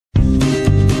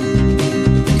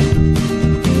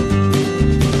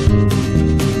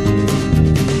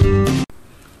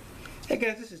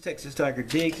Texas Tiger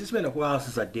Digs. It's been a while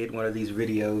since I did one of these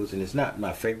videos, and it's not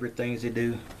my favorite things to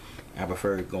do. I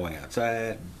prefer going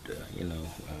outside,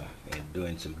 and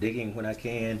doing some digging when I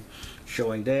can,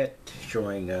 showing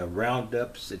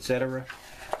roundups, etc.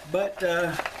 But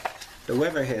the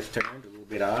weather has turned a little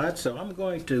bit odd, so I'm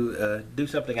going to do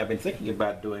something I've been thinking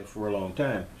about doing for a long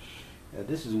time.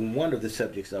 This is one of the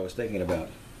subjects I was thinking about.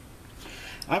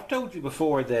 I've told you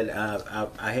before that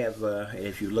I have,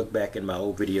 if you look back in my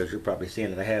old videos, you're probably seeing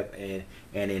that I have an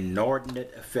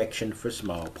inordinate affection for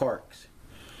small parks.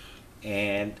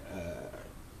 And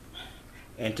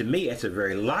to me, it's a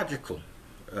very logical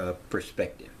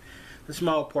perspective. The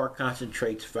small park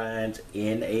concentrates finds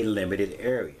in a limited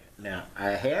area. Now,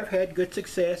 I have had good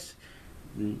success,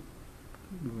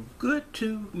 good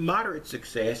to moderate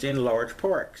success in large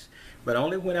parks, but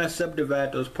only when I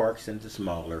subdivide those parks into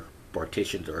smaller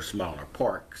partitions or smaller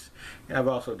parks. And I've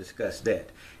also discussed that.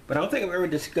 But I don't think I've ever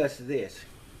discussed this.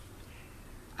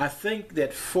 I think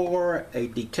that for a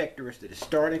detectorist that is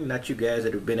starting, not you guys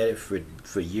that have been at it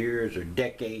for years or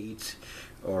decades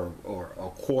or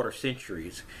quarter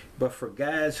centuries, but for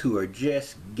guys who are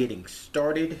just getting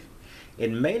started, it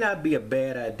may not be a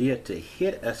bad idea to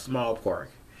hit a small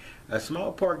park. A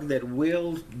small park that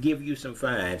will give you some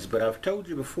finds. But I've told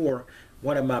you before,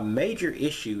 one of my major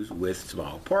issues with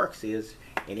small parks is,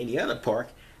 in any other park,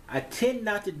 I tend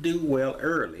not to do well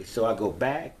early. So I go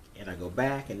back,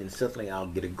 and then suddenly I'll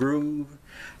get a groove.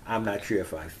 I'm not sure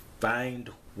if I find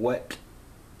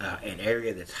an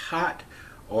area that's hot,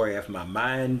 or if my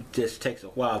mind just takes a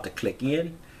while to click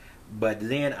in. But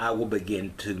then I will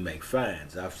begin to make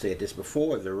finds. I've said this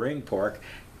before, the Ring Park,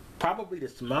 probably the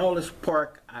smallest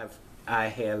park I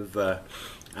have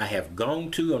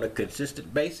gone to on a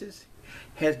consistent basis,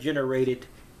 has generated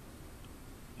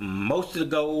most of the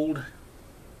gold,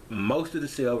 most of the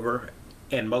silver,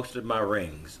 and most of my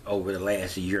rings over the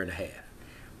last year and a half.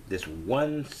 This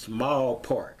one small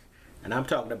park, and I'm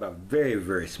talking about very,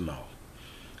 very small.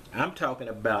 I'm talking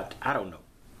about, I don't know,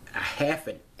 a half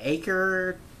an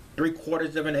acre,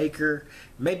 3/4 of an acre,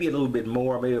 maybe a little bit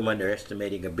more, maybe I'm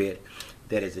underestimating a bit,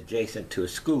 that is adjacent to a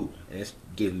school, and it's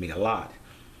giving me a lot.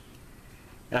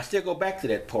 And I still go back to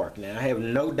that park. Now, I have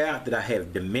no doubt that I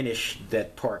have diminished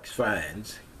that park's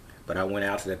finds, but I went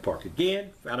out to that park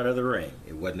again, found another ring.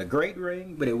 It wasn't a great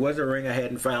ring, but it was a ring I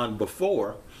hadn't found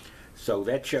before, so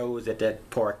that shows that that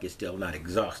park is still not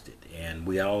exhausted. And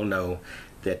we all know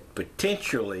that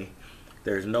potentially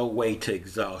there's no way to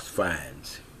exhaust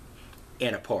finds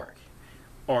in a park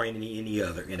or in any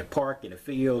other. In a park, in a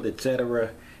field,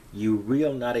 etc., you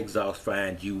will not exhaust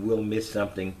finds. You will miss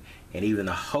something, and even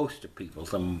a host of people,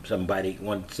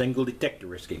 one single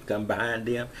detectorist can come behind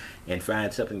them and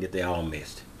find something that they all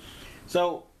missed.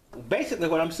 So basically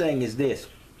what I'm saying is this,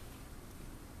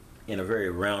 in a very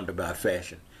roundabout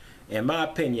fashion. In my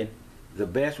opinion, the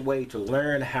best way to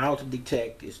learn how to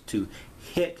detect is to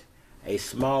hit a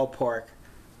small park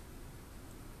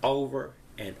over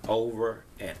and over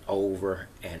and over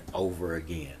and over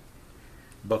again,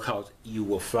 because you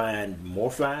will find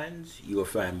more finds, you will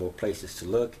find more places to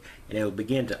look, and it will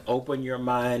begin to open your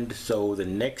mind, so the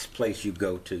next place you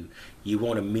go to, you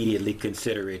won't immediately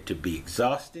consider it to be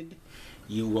exhausted.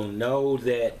 You will know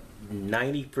that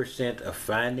 90% of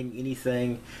finding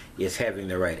anything is having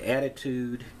the right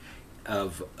attitude,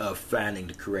 of finding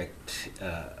the correct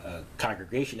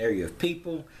congregation area of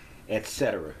people,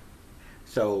 etc.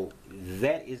 So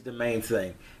that is the main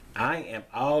thing. I am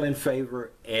all in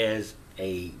favor as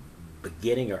a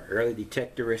beginning or early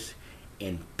detectorist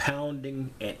in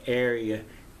pounding an area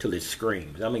till it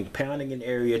screams. I mean, pounding an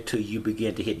area till you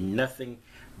begin to hit nothing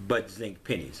but zinc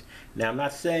pennies. Now, I'm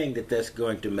not saying that that's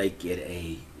going to make it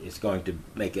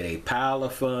a pile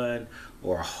of fun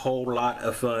or a whole lot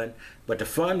of fun, but the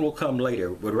fun will come later.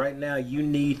 But right now, you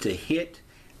need to hit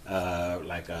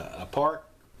like a park.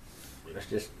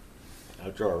 I'll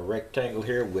draw a rectangle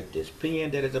here with this pin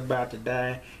that is about to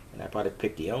die, and I probably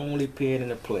picked the only pin in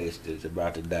the place that's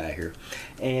about to die here.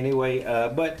 Anyway,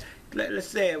 but let's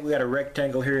say we got a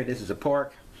rectangle here, and this is a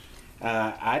park.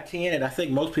 I tend, and I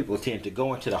think most people tend, to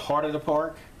go into the heart of the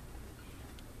park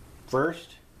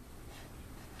first,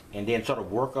 and then sort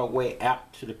of work our way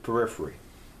out to the periphery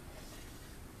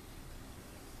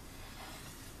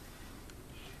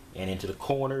and into the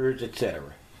corners,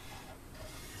 etc.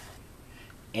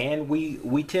 And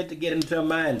we tend to get into a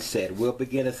mindset. We'll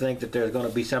begin to think that there's going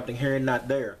to be something here and not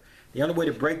there. The only way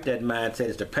to break that mindset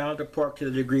is to pound the park to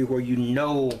the degree where you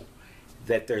know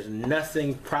that there's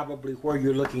nothing probably where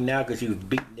you're looking now because you've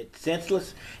beaten it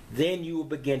senseless. Then you will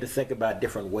begin to think about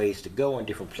different ways to go and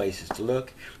different places to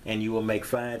look, and you will make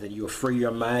finds, and you will free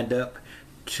your mind up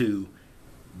to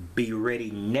be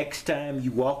ready next time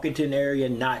you walk into an area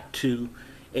not to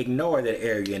ignore that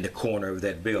area in the corner of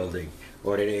that building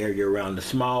or that area around the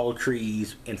small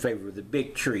trees in favor of the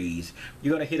big trees.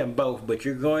 You're going to hit them both, but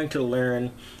you're going to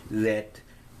learn that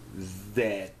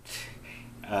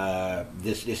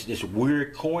this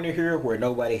weird corner here where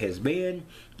nobody has been.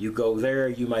 You go there,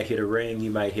 you might hit a ring,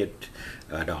 you might hit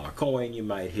a dollar coin, you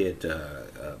might hit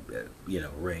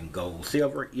ring, gold,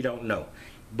 silver. You don't know.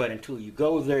 But until you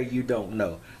go there, you don't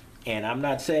know. And I'm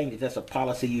not saying that that's a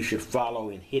policy you should follow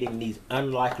in hitting these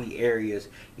unlikely areas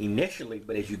initially,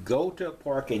 but as you go to a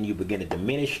park and you begin to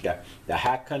diminish the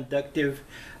high conductive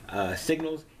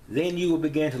signals, then you will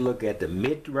begin to look at the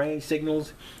mid-range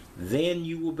signals. Then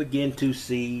you will begin to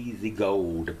see the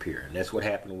gold appear. And that's what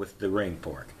happened with the ring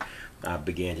park. I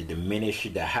began to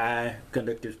diminish the high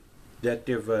conductive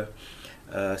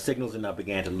signals, and I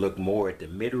began to look more at the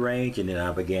mid-range, and then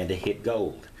I began to hit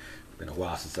gold. It's been a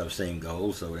while since I've seen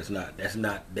gold, so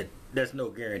that's no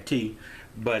guarantee.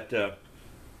 But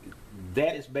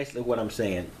that is basically what I'm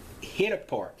saying. Hit a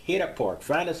park,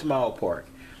 find a small park,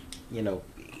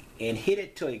 and hit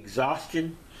it to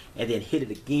exhaustion, and then hit it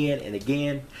again and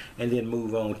again, and then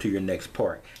move on to your next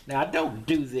park. Now, I don't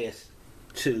do this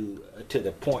to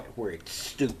the point where it's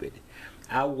stupid.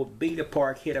 I will beat a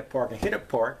park, hit a park, and hit a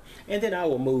park, and then I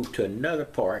will move to another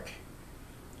park,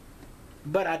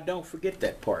 but I don't forget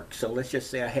that park. So let's just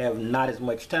say I have not as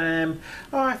much time,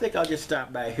 or I think I'll just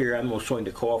stop by here. I'm gonna swing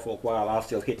the car for a while. I'll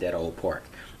still hit that old park.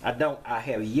 I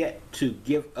have yet to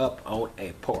give up on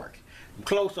a park. I'm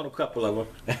close on a couple of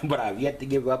them, but I've yet to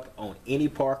give up on any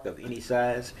park of any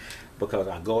size, because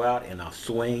I'll go out and I'll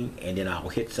swing, and then I'll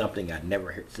hit something I've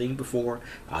never seen before.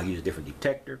 I'll use a different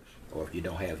detector, or if you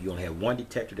only have one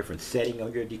detector, different setting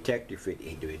on your detector. If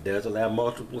it does allow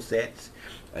multiple sets,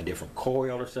 a different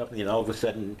coil or something, and all of a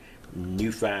sudden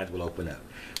new finds will open up.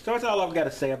 So that's all I've got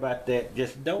to say about that.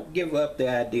 Just don't give up the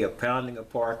idea of pounding a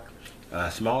park.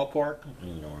 Small park,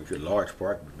 if you're a large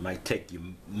park, it might take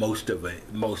you most of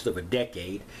a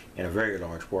decade in a very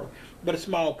large park. But a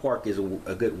small park is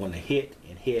a good one to hit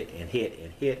and hit and hit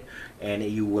and hit, and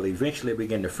you will eventually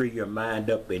begin to free your mind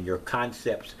up in your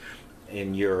concepts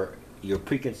and your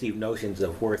preconceived notions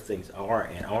of where things are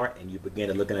and aren't, and you begin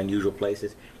to look in unusual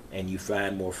places, and you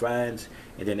find more finds,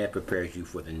 and then that prepares you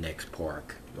for the next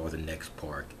park, or the next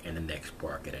park, and the next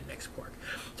park, and the next park.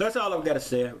 So that's all I've got to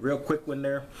say. Real quick one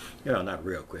there. Not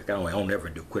real quick. I don't ever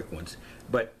do quick ones.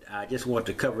 But I just want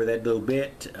to cover that little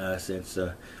bit since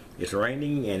it's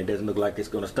raining and it doesn't look like it's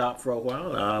going to stop for a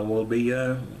while.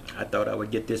 I thought I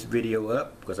would get this video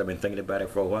up because I've been thinking about it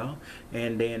for a while.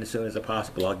 And then as soon as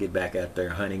possible, I'll get back out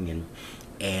there hunting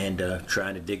and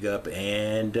trying to dig up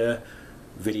and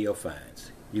video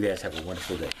finds. You guys have a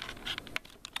wonderful day.